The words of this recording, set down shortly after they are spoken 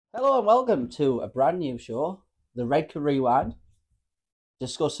Hello and welcome to a brand new show, the Redcar Rewind,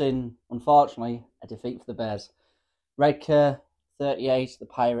 discussing, unfortunately, a defeat for the Bears. Redcar 38, the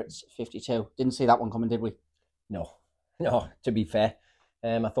Pirates 52. Didn't see that one coming, did we? No, no. To be fair,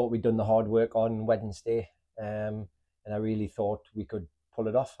 I thought we'd done the hard work on Wednesday, and I really thought we could pull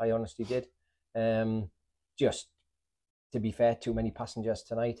it off. I honestly did. Just to be fair, too many passengers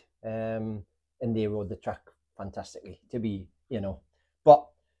tonight, and they rode the track fantastically. But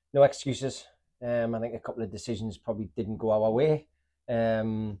no excuses. I think a couple of decisions probably didn't go our way,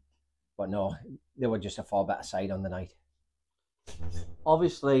 but no, they were just a far better side on the night.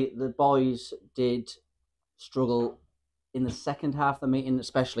 Obviously, the boys did struggle in the second half of the meeting,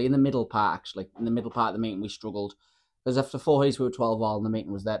 especially in the middle part, actually. In the middle part of the meeting, we struggled. Because after 4 heats, we were 12 all, and the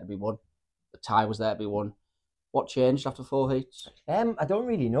meeting was there to be won. The tie was there to be won. What changed after 4 heats? I don't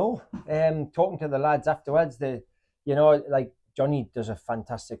really know. Talking to the lads afterwards, like Johnny does a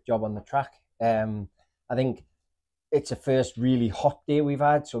fantastic job on the track. I think it's the first really hot day we've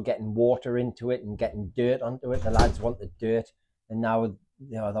had, so getting water into it and getting dirt onto it. The lads wanted dirt, and now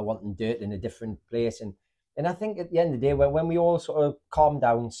they're wanting dirt in a different place. And I think at the end of the day, when we all sort of calm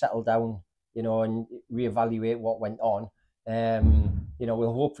down, settle down, and reevaluate what went on,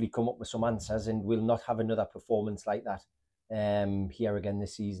 we'll hopefully come up with some answers, and we'll not have another performance like that here again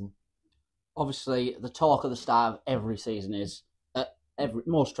this season. Obviously, the talk of the start of every season is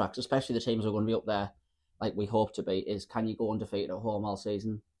most tracks, especially the teams who are going to be up there, like we hope to be, is can you go undefeated at home all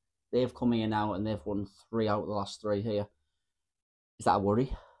season? They've come here now and they've won 3 out of the last 3 here. Is that a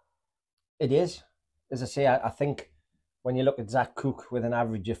worry? It is. As I say, I think when you look at Zach Cook with an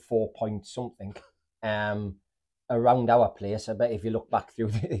average of 4 point something around our place, I bet if you look back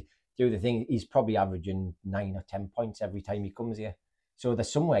through the thing, he's probably averaging 9 or 10 points every time he comes here. So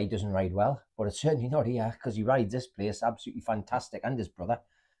there's somewhere he doesn't ride well, but it's certainly not here because he rides this place absolutely fantastic, and his brother.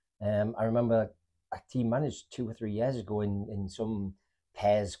 I remember a team managed 2 or 3 years ago in some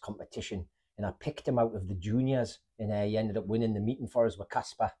pairs competition, and I picked him out of the juniors, and he ended up winning the meeting for us with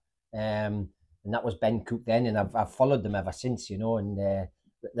Casper. And that was Ben Cook then, and I've followed them ever since, and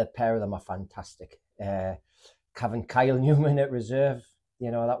the pair of them are fantastic. Having Kyle Newman at reserve,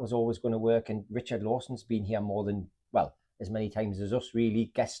 that was always going to work, and Richard Lawson's been here more than, well, as many times as us,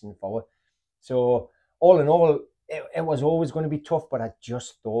 really, guessing forward. So all in all, it was always going to be tough, but I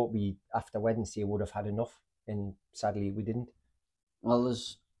just thought we, after Wednesday, would have had enough, and sadly we didn't. Well,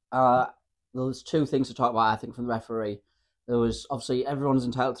 there's 2 things to talk about, I think, from the referee. There was, obviously, everyone's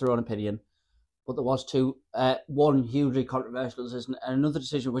entitled to their own opinion, but there was 2. One hugely controversial decision, and another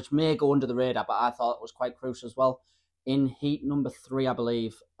decision which may go under the radar, but I thought it was quite crucial as well. In heat number 3, I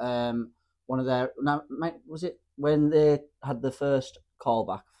believe, one of their, now, was it when they had the first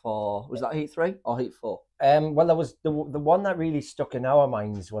callback for, was that heat 3 or heat 4? Well, there was the one that really stuck in our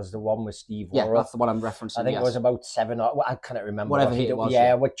minds was the one with Steve Worrall. Yeah, that's the one I'm referencing. I think it was about 7 or, well, I can't remember. Whatever heat it was.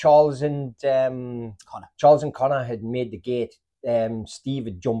 Yeah, with Charles and Connor had made the gate. Steve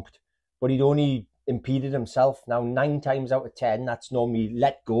had jumped, but he'd only impeded himself. Now 9 times out of 10, that's normally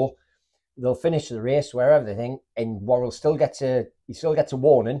let go. They'll finish the race wherever they think, and Worrell still gets a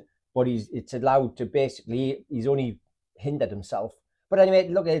warning, but it's allowed to basically, he's only hindered himself. But anyway,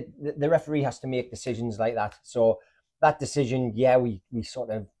 look, the referee has to make decisions like that. So that decision, yeah, we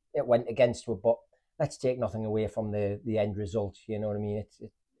sort of, it went against it, but let's take nothing away from the end result. You know what I mean?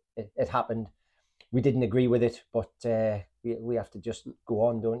 It happened. We didn't agree with it, but we have to just go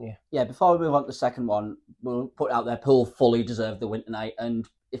on, don't you? Yeah, before we move on to the second one, we'll put out there, Poole fully deserved the win tonight, and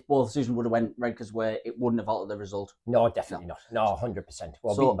if both decisions would have went Redcar's way, it wouldn't have altered the result. No, definitely not. No, 100%.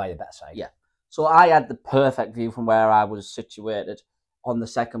 Well, beaten by the better side. Yeah. So I had the perfect view from where I was situated on the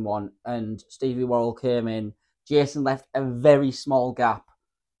second one, and Stevie Worrall came in. Jason left a very small gap.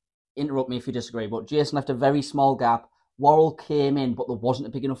 Interrupt me if you disagree, but Jason left a very small gap. Worrall came in, but there wasn't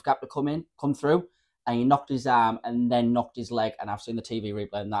a big enough gap to come through, and he knocked his arm and then knocked his leg, and I've seen the TV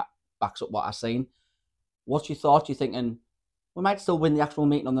replay, and that backs up what I've seen. What's your thought? You're thinking, we might still win the actual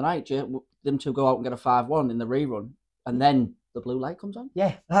meeting on the night, them 2 go out and get a 5-1 in the rerun, and then the blue light comes on?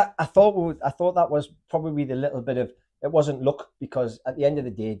 Yeah, I thought that was probably the little bit of, it wasn't luck, because at the end of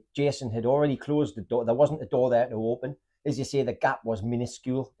the day, Jason had already closed the door. There wasn't a door there to open. As you say, the gap was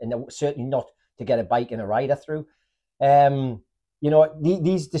minuscule, and certainly not to get a bike and a rider through.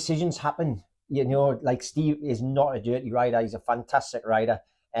 These decisions happen. Like Steve is not a dirty rider. He's a fantastic rider.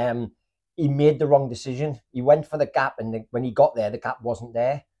 He made the wrong decision. He went for the gap, and when he got there, the gap wasn't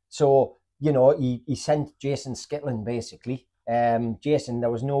there. So, he sent Jason skittling, basically. Jason, there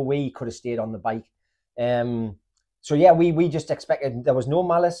was no way he could have stayed on the bike. So yeah, we just expected, there was no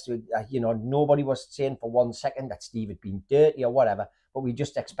malice. Nobody was saying for 1 second that Steve had been dirty or whatever. but we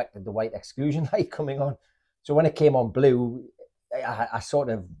just expected the white exclusion light coming on. So when it came on blue, I sort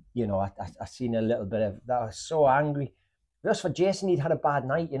of, you know, I seen a little bit of that. I was so angry. Just for Jason, he'd had a bad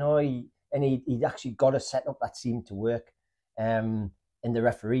night, you know, he'd actually got a setup that seemed to work. And the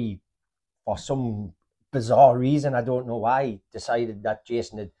referee, for some bizarre reason, I don't know why, decided that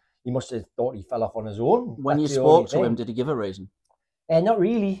he must have thought he fell off on his own. When you spoke to him, did he give a reason? Not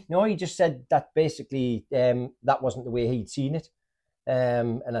really. No, he just said that basically that wasn't the way he'd seen it.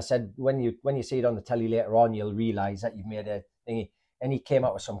 And I said, when you see it on the telly later on, you'll realise that you've made a thingy. And he came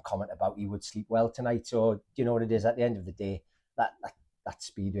out with some comment about he would sleep well tonight. So you know what it is, at the end of the day, that's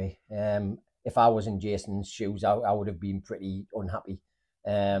Speedway. If I was in Jason's shoes, I would have been pretty unhappy.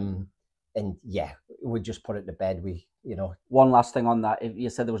 And yeah, we'd just put it to bed. One last thing on that. If you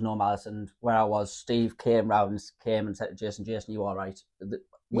said there was no malice, and where I was, Steve came and said to Jason, "You all right?"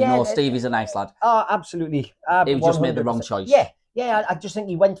 We know Stevie's a nice lad. Oh, absolutely. He just made the wrong choice. Yeah. I just think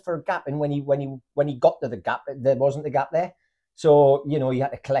he went for a gap, and when he got to the gap, there wasn't a gap there. So you know, he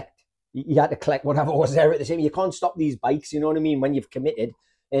had to collect whatever was there at the same. You can't stop these bikes. You know what I mean? When you've committed,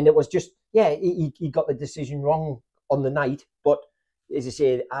 and it was just he got the decision wrong on the night, but as I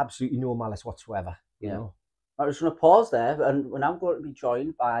say, absolutely no malice whatsoever. You know. I was going to pause there, and we're now going to be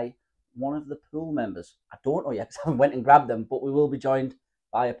joined by one of the pool members. I don't know yet because I haven't went and grabbed them, but we will be joined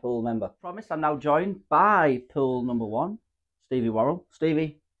by a pool member. Promise, I'm now joined by pool number 1, Stevie Worrall.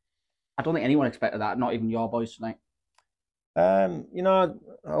 Stevie, I don't think anyone expected that, not even your boys tonight. You know,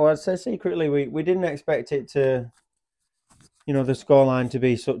 I'd say secretly we didn't expect it to, you know, the scoreline to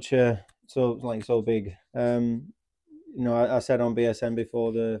be so big. You know, I said on BSN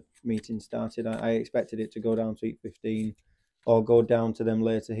before the meeting started, I expected it to go down to heat 15 or go down to them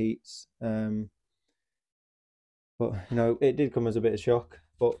later heats. But, you know, it did come as a bit of shock.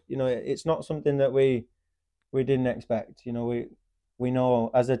 But, you know, it's not something that we didn't expect. You know, we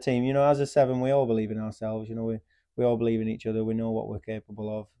know as a team, you know, as a 7, we all believe in ourselves. You know, we all believe in each other. We know what we're capable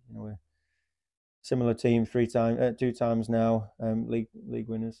of. You know, we're a similar team 2 times now, league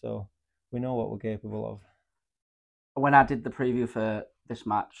winners. So we know what we're capable of. When I did the preview for this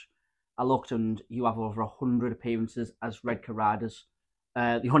match, I looked and you have over 100 appearances as Redcar riders.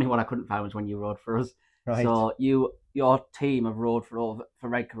 The only one I couldn't find was when you rode for us. Right. So your team have rode for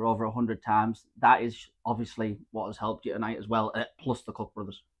Redcar over 100 times. That is obviously what has helped you tonight as well, plus the Cook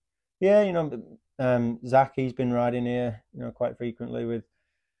brothers. Yeah, you know, Zach, he's been riding here, you know, quite frequently with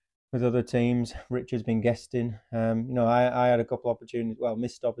other teams. Richard's been guesting. You know, I had a couple opportunities,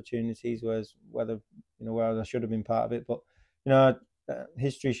 missed opportunities, where I should have been part of it. But you know,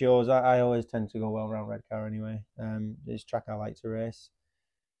 history shows I always tend to go well around Redcar anyway. It's track I like to race.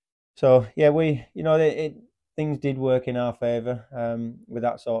 So yeah, things did work in our favour with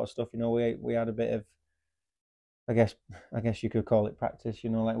that sort of stuff. You know, we had a bit of, I guess you could call it practice. You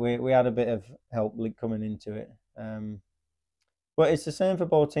know, like we had a bit of help coming into it. But it's the same for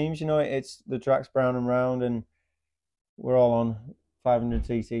both teams. You know, it's the track's brown and round, and we're all on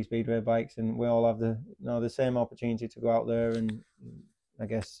 500cc speedway bikes, and we all have the same opportunity to go out there and, I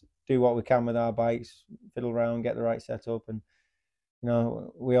guess, do what we can with our bikes, fiddle around, get the right setup, and you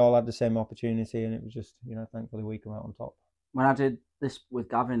know, we all had the same opportunity, and it was just, you know, thankfully we come out on top. When I did this with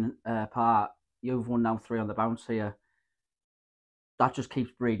Gavin Parr, you've won now 3 on the bounce here. That just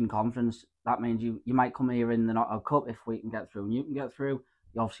keeps breeding confidence. That means you might come here in the Knockout Cup if we can get through and you can get through.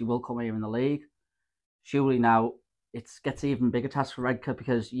 You obviously will come here in the league. Surely now it gets an even bigger task for Redcar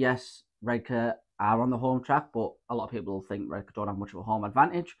because, yes, Redcar are on the home track, but a lot of people think Redcar don't have much of a home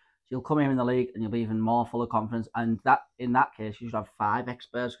advantage. So you'll come here in the league and you'll be even more full of confidence. And that in that case, you should have 5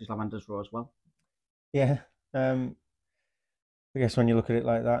 experts because Lavander's row as well. Yeah. I guess when you look at it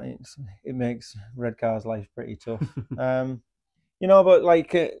like that, it makes Redcar's life pretty tough. You know, but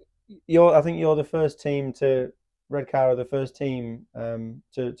like I think you're the first team Redcar are the first team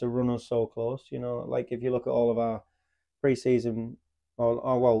to run us so close. You know, like if you look at all of our pre-season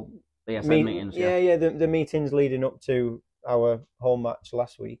meetings. Yeah, the meetings leading up to our home match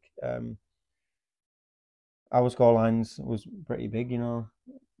last week. Our scorelines was pretty big. You know,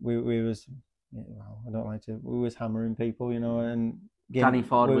 we was hammering people. You know, and Danny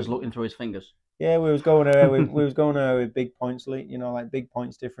Ford was looking through his fingers. Yeah, we was going there with big points, you know, like big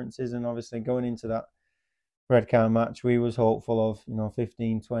points differences, and obviously going into that Redcar match, we was hopeful of, you know,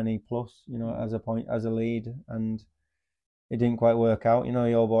 15, 20 plus, you know, as a lead, and it didn't quite work out. You know,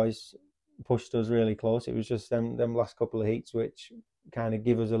 your boys pushed us really close. It was just them last couple of heats which kind of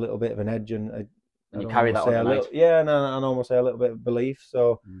give us a little bit of an edge, and you carry that on the night. And almost say a little bit of belief.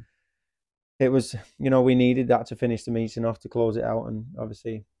 So it was, you know, we needed that to finish the meeting off to close it out, and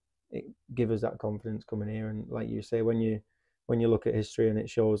obviously it give us that confidence coming here. And like you say, when you when you look at history, and it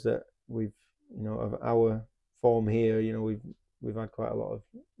shows that we've, you know, of our form here, you know, we've had quite a lot of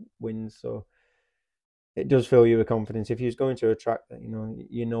wins, so it does fill you with confidence. If you're going to a track that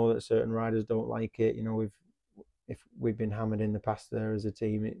you know that certain riders don't like it, you know, if we've been hammered in the past there as a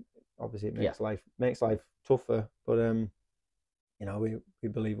team, it obviously makes life tougher, but you know, we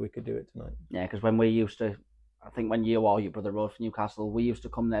believe we could do it tonight. Yeah, because when we used to, I think when you or your brother rode for Newcastle, we used to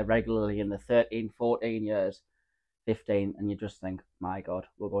come there regularly in the 13, 14 years, 15, and you just think, my God,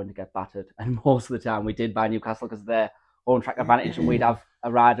 we're going to get battered. And most of the time we did by Newcastle because of their own track advantage, and we'd have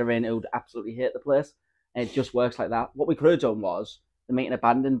a rider in who'd absolutely hate the place. And it just works like that. What we could have done was the meeting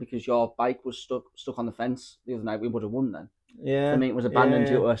abandoned because your bike was stuck on the fence the other night. We would have won then. Yeah. The meeting was abandoned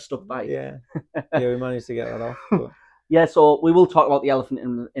due to a stuck bike. Yeah. Yeah, we managed to get that off. But... Yeah, so we will talk about the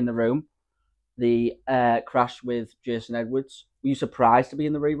elephant in the room. The crash with Jason Edwards. Were you surprised to be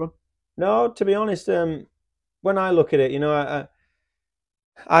in the rerun? No, to be honest, when I look at it, you know,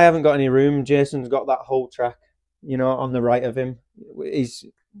 I haven't got any room. Jason's got that whole track, you know, on the right of him.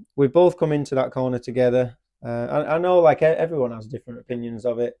 We've both come into that corner together. I know, like, everyone has different opinions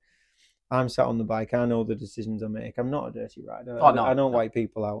of it. I'm sat on the bike. I know the decisions I make. I'm not a dirty rider. I don't wipe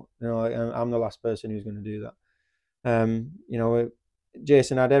people out. You know, I'm the last person who's going to do that. You know,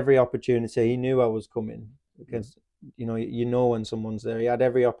 Jason had every opportunity. He knew I was coming because, you know when someone's there. He had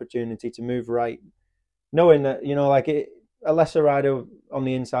every opportunity to move right, knowing that, you know, like a lesser rider on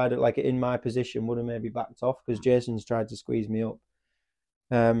the inside, like in my position, would have maybe backed off because Jason's tried to squeeze me up.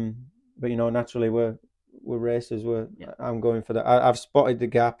 But you know, naturally we're racers. I'm going for that. I've spotted the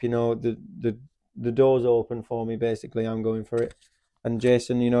gap. You know, the door's open for me. Basically, I'm going for it. And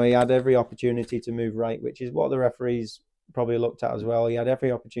Jason, you know, he had every opportunity to move right, which is what the referees probably looked at as well. He had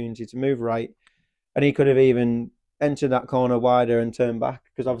every opportunity to move right, and he could have even entered that corner wider and turned back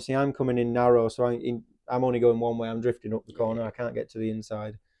because obviously I'm coming in narrow, so I'm only going one way. I'm drifting up the corner. I can't get to the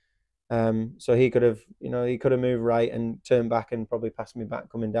inside. So he could have, you know, moved right and turned back and probably passed me back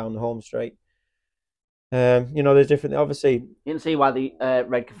coming down the home straight. You know, there's different. Obviously, you didn't see why the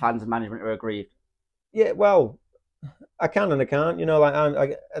Redcar fans and management are aggrieved. Yeah, well, I can and I can't. You know,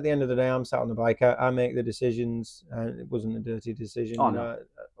 like at the end of the day, I'm sat on the bike. I make the decisions, and it wasn't a dirty decision. Oh, you know,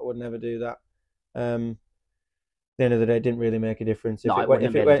 I would never do that. At the end of the day, it didn't really make a difference.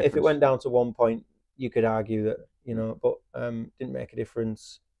 If it went down to 1 point, you could argue that, you know, but didn't make a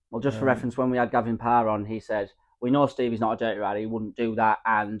difference. Well, just for reference, when we had Gavin Parr on, he said, we know Stevie's not a dirty rider, he wouldn't do that,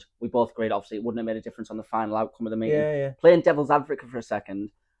 and we both agreed, obviously, it wouldn't have made a difference on the final outcome of the meeting. Yeah. Playing devil's advocate for a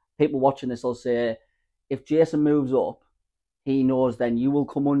second, people watching this will say, if Jason moves up, he knows then you will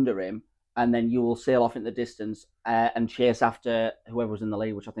come under him, and then you will sail off in the distance and chase after whoever was in the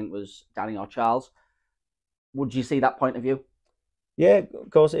lead, which I think was Danny or Charles. Would you see that point of view? Yeah, of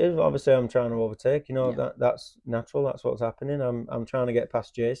course it is. Obviously, I'm trying to overtake. You know, that's natural. That's what's happening. I'm trying to get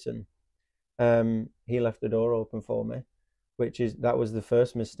past Jason. He left the door open for me, that was the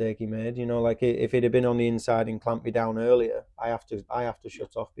first mistake he made. You know, like if he'd have been on the inside and clamped me down earlier, I have to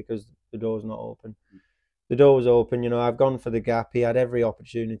shut off because the door's not open. The door was open. You know, I've gone for the gap. He had every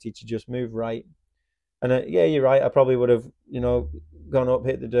opportunity to just move right. And yeah, you're right. I probably would have, you know, gone up,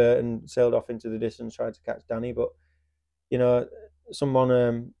 hit the dirt, and sailed off into the distance, tried to catch Danny. But you know, someone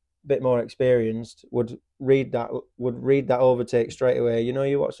a bit more experienced would read that overtake straight away. You know,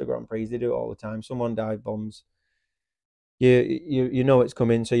 you watch the Grand Prix; they do it all the time. Someone dive bombs. You know it's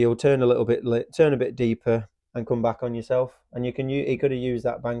coming, so you'll turn a bit deeper, and come back on yourself. And he could have used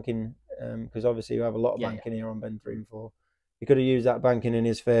that banking because obviously you have a lot of banking here on bend 3 and 4. He could have used that banking in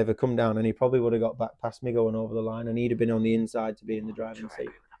his favour, come down, and he probably would have got back past me going over the line, and he'd have been on the inside to be in the driving seat.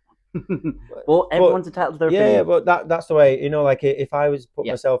 Well, everyone's entitled to their opinion. Yeah, but that's the way, you know, like if I was put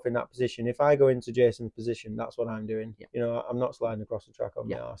myself in that position, if I go into Jason's position, that's what I'm doing. Yeah. You know, I'm not sliding across the track on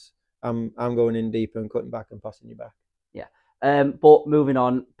my arse. I'm going in deeper and cutting back and passing you back. Yeah. But moving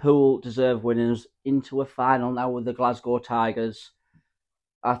on, Poole deserved winners into a final now with the Glasgow Tigers.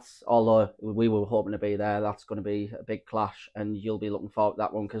 That's, although we were hoping to be there, that's going to be a big clash, and you'll be looking forward to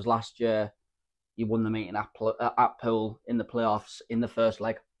that one because last year you won the meeting at Poole in the playoffs in the first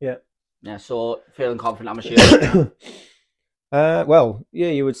leg. Yeah. Yeah, so feeling confident, I'm assuming. Well, yeah,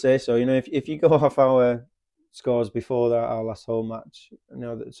 you would say so. You know, if you go off our scores before that, our last home match, you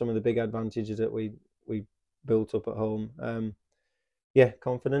know, that some of the big advantages that we built up at home. Yeah,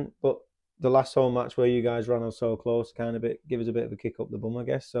 confident. But the last home match where you guys ran us so close kind of give us a bit of a kick up the bum, I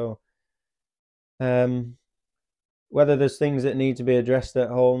guess. So whether there's things that need to be addressed at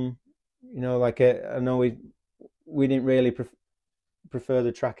home, you know, like I know we didn't really prefer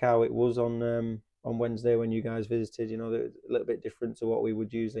the track how it was on Wednesday when you guys visited. You know, a little bit different to what we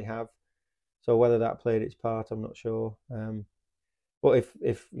would usually have. So whether that played its part, I'm not sure. But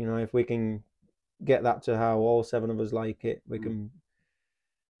if you know, if we can get that to how all 7 of us like it, we can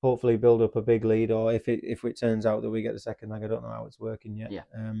hopefully build up a big lead. Or if it turns out that we get the second leg, I don't know how it's working yet. Yeah.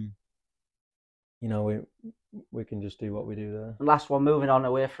 You know, we can just do what we do there. Last one, moving on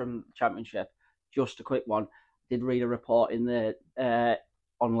away from Championship, just a quick one. Did read a report in the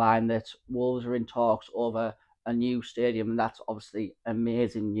online that Wolves are in talks over a new stadium, and that's obviously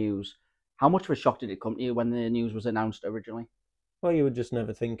amazing news. How much of a shock did it come to you when the news was announced originally? Well, you would just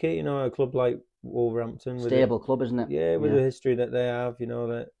never think it. You know, a club like Wolverhampton, Stable club, isn't it? Yeah, with the history that they have, you know,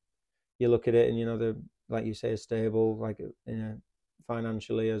 that you look at it and, you know, they're, like you say, stable, like, you know,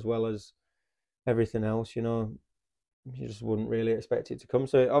 financially as well as everything else, you know, you just wouldn't really expect it to come.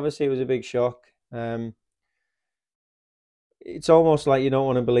 So obviously it was a big shock. It's almost like you don't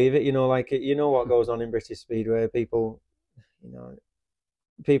want to believe it, you know, like, you know what goes on in British Speedway. People, you know,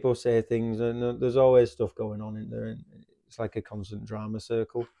 people say things and there's always stuff going on in there. And it's like a constant drama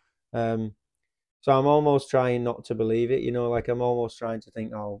circle. So I'm almost trying not to believe it, you know, like I'm almost trying to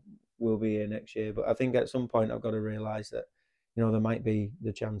think, oh, we'll be here next year. But I think at some point I've got to realise that, you know, there might be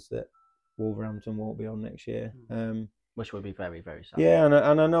the chance that Wolverhampton won't be on next year. Which would be very, very sad. Yeah, and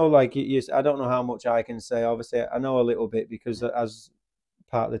I know, like, I don't know how much I can say. Obviously, I know a little bit because as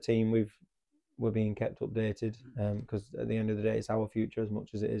part of the team, we're being kept updated because at the end of the day, it's our future as much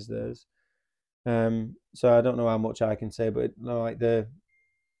as it is theirs. So I don't know how much I can say, but no, like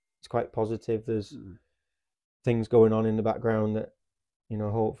it's quite positive. There's things going on in the background that, you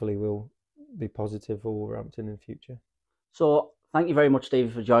know, hopefully will be positive for Wolverhampton in the future. So thank you very much, Stevie,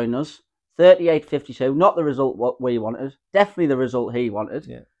 for joining us. 38-52, not the result what we wanted, definitely the result he wanted.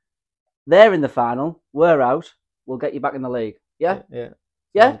 Yeah. They're in the final, we're out. We'll get you back in the league. Yeah?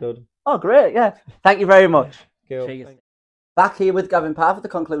 Yeah. Good. Oh, great, yeah. Thank you very much. Cool. Back here with Gavin Parr for the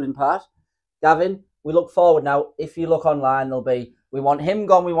concluding part. Gavin, we look forward now. If you look online, there'll be, we want him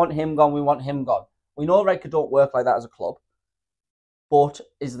gone, we want him gone, we want him gone. We know Redcar don't work like that as a club. But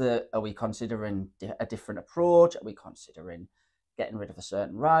are we considering a different approach? Are we considering getting rid of a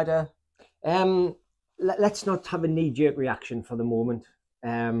certain rider? Let's not have a knee-jerk reaction for the moment.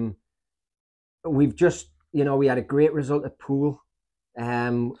 We've just, you know, we had a great result at Poole.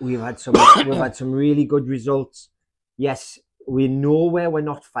 We've had some really good results. Yes, we know where we're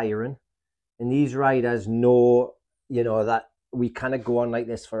not firing, and these riders know, you know, that we cannot go on like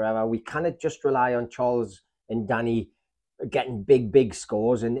this forever. We cannot just rely on Charles and Danny getting big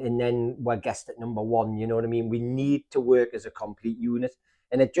scores and then we're guessed at number 1. You know what I mean? We need to work as a complete unit,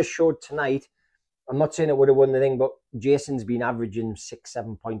 and it just showed tonight. I'm not saying it would have won the thing, but Jason's been averaging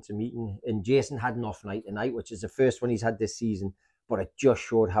 6-7 points a meeting, and Jason had an off night tonight, which is the first one he's had this season. But it just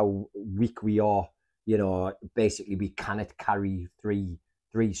showed how weak we are. You know, basically we cannot carry three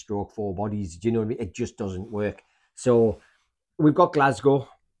stroke 4 bodies. Do you know what I mean? It just doesn't work. So we've got Glasgow.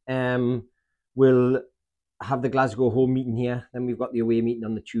 We'll have the Glasgow home meeting here. Then we've got the away meeting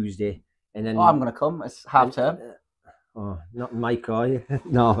on the Tuesday. And then I'm going to come. It's half term. Oh, not in my car.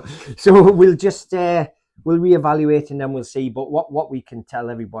 No. So we'll just we'll reevaluate and then we'll see. But what we can tell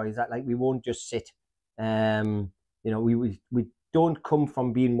everybody is that, like, we won't just sit. You know, we don't come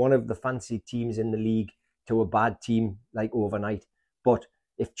from being one of the fancy teams in the league to a bad team like overnight. But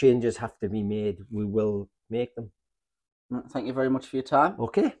if changes have to be made, we will make them. Thank you very much for your time.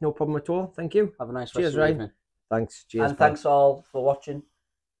 Okay, no problem at all. Thank you. Have a nice Cheers, rest of the evening. Thanks. Cheers. And thanks all for watching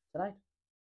tonight.